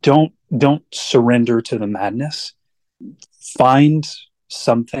 don't surrender to the madness. Find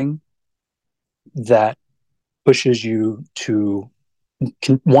something that pushes you to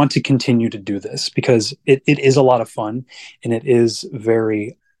want to continue to do this, because it is a lot of fun and it is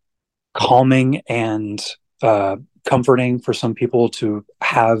very calming and comforting for some people to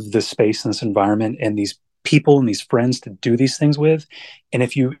have this space and this environment and these people and these friends to do these things with. And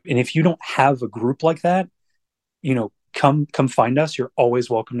if you don't have a group like that, come find us. You're always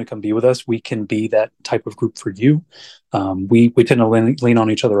welcome to come be with us. We can be that type of group for you. We tend to lean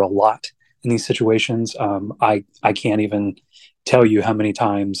on each other a lot in these situations. I can't even tell you how many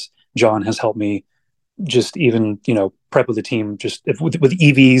times John has helped me just even prep with the team, just with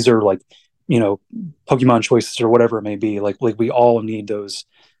EVs or Pokemon choices or whatever it may be. We all need those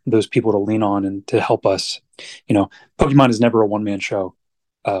people to lean on and to help us. Pokemon is never a one-man show.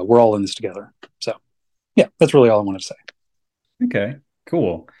 We're all in this together. So yeah, that's really all I wanted to say. Okay,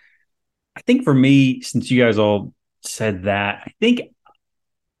 cool. I think for me, since you guys all said that, I think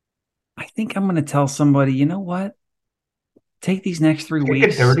I'm going to tell somebody, you know what? Take these next 3 weeks.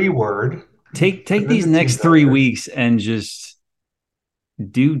 Take a dirty word. Take these next 3 weeks and just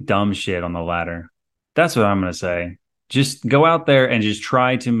do dumb shit on the ladder. That's what I'm going to say. Just go out there and just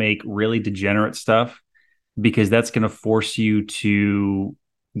try to make really degenerate stuff, because that's going to force you to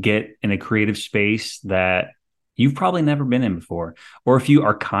get in a creative space that you've probably never been in before. Or if you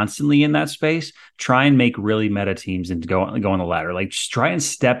are constantly in that space, try and make really meta teams and go on the ladder. Just try and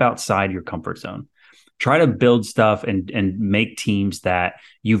step outside your comfort zone. Try to build stuff and make teams that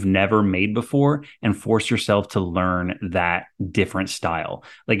you've never made before and force yourself to learn that different style.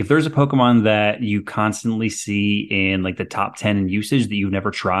 If there's a Pokemon that you constantly see in the top 10 in usage that you've never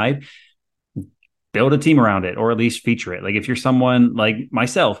tried, build a team around it, or at least feature it. If you're someone like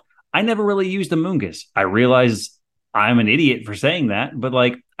myself, I never really used a Moongus. I realize I'm an idiot for saying that, but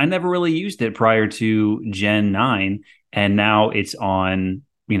I never really used it prior to Gen 9, and now it's on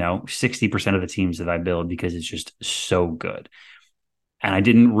 60% of the teams that I build because it's just so good. And I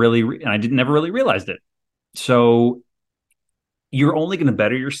never really realized it. So you're only going to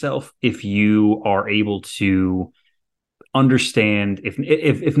better yourself if you are able to understand,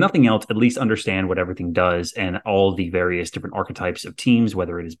 if nothing else, at least understand what everything does and all the various different archetypes of teams,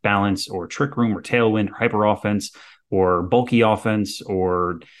 whether it is balance or trick room or tailwind or hyper offense, or bulky offense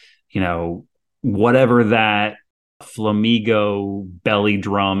or, whatever that Flamigo belly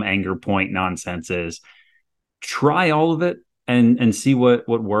drum anger point nonsense is. Try all of it and see what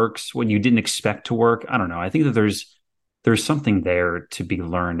works, what you didn't expect to work. I don't know. I think that there's something there to be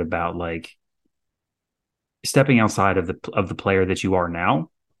learned about like stepping outside of the player that you are now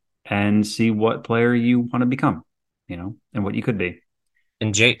and see what player you want to become, and what you could be.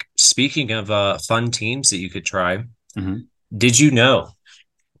 And Jake, speaking of fun teams that you could try, mm-hmm. Did you know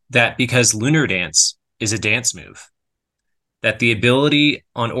that because Lunar Dance is a dance move, that the ability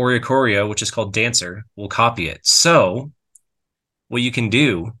on Oricorio, which is called Dancer, will copy it? So what you can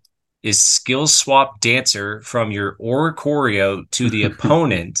do is skill swap Dancer from your Oricorio to the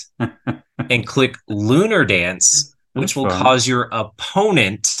opponent and click Lunar Dance, which will cause your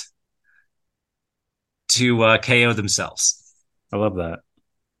opponent to KO themselves. I love that.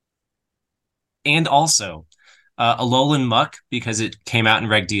 And also, Alolan Muck, because it came out in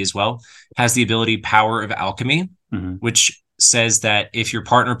Reg D as well, has the ability Power of Alchemy, mm-hmm. which says that if your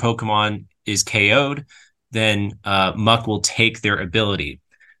partner Pokemon is KO'd, then Muck will take their ability.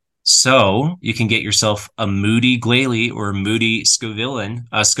 So you can get yourself a Moody Glalie or a Moody Scovillain.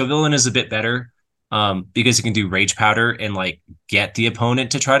 Scovillain is a bit better because it can do Rage Powder and like get the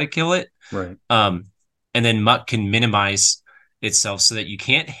opponent to try to kill it. Right. And then Muck can minimize itself so that you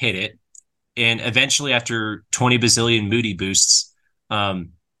can't hit it. And eventually, after 20 bazillion Moody boosts,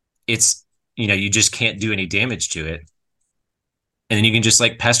 it's, you just can't do any damage to it. And then you can just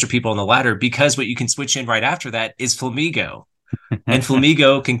like pester people on the ladder, because what you can switch in right after that is Flamigo. And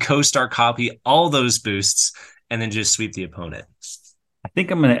Flamigo can co-star copy all those boosts and then just sweep the opponent. I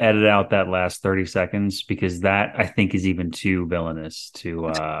think I'm going to edit out that last 30 seconds because that I think is even too villainous to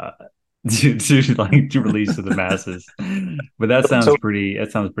release to the masses. But that sounds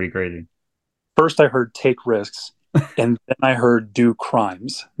pretty crazy. First, I heard take risks, and then I heard do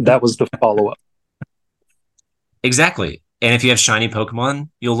crimes. That was the follow-up. Exactly. And if you have shiny Pokemon,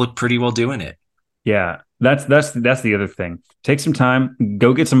 you'll look pretty well doing it. Yeah, that's the other thing. Take some time,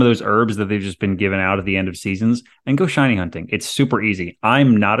 go get some of those herbs that they've just been given out at the end of seasons, and go shiny hunting. It's super easy.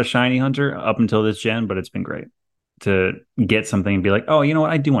 I'm not a shiny hunter up until this gen, but it's been great to get something and be like, oh, you know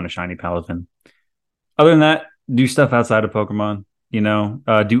what? I do want a shiny Palafin. Other than that, do stuff outside of Pokemon.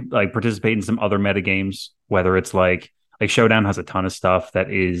 Do like participate in some other meta games, whether it's like Showdown has a ton of stuff that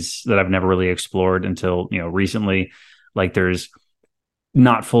I've never really explored until, recently. Like there's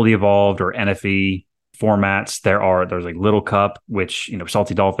not fully evolved or NFE formats. There's like Little Cup, which,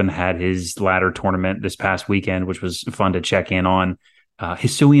 Salty Dolphin had his ladder tournament this past weekend, which was fun to check in on.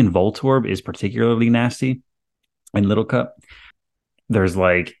 Hisuian Voltorb is particularly nasty in Little Cup. There's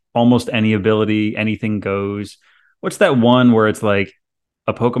like almost any ability, anything goes. What's that one where it's like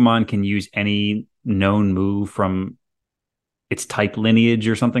a Pokemon can use any known move from its type lineage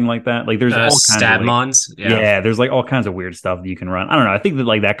or something like that? Like there's all kinds Stabmons. of yeah, there's like all kinds of weird stuff that you can run. I don't know. I think that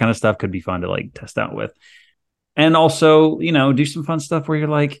like that kind of stuff could be fun to like test out with. And also, do some fun stuff where you're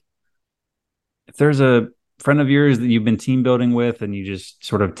like, if there's a friend of yours that you've been team building with and you just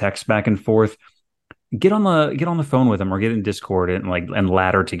sort of text back and forth, get on the phone with them or get in Discord and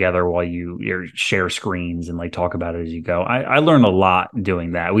ladder together while you share screens and like talk about it as you go. I learned a lot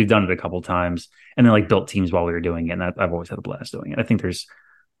doing that. We've done it a couple times and then like built teams while we were doing it. And I've always had a blast doing it. I think there's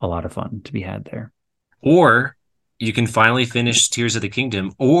a lot of fun to be had there. Or you can finally finish Tears of the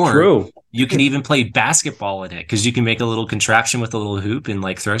Kingdom, or True. You can even play basketball in it because you can make a little contraption with a little hoop and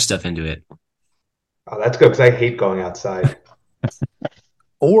like throw stuff into it. Oh, that's good because I hate going outside.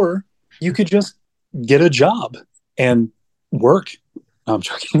 Or you could just get a job and work. No, I'm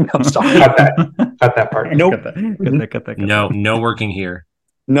joking. I'm sorry. Cut that part. Nope. Cut that. No working here.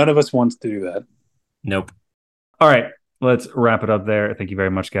 None of us wants to do that. Nope. All right, let's wrap it up there. Thank you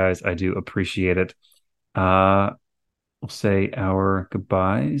very much, guys. I do appreciate it. We'll say our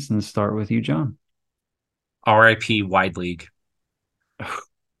goodbyes and start with you, John. RIP Wide League.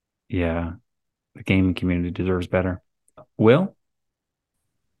 Yeah, the gaming community deserves better. Will?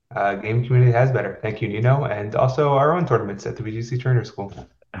 Game community has better. Thank you, Nino, and also our own tournaments at the VGC Trainer School.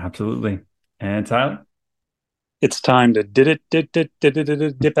 Absolutely. And Tyler? It's time to dip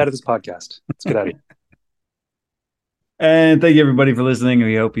out of this podcast. Let's get out of here. And thank you, everybody, for listening.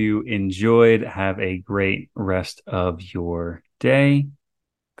 We hope you enjoyed. Have a great rest of your day.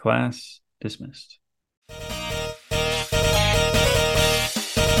 Class dismissed.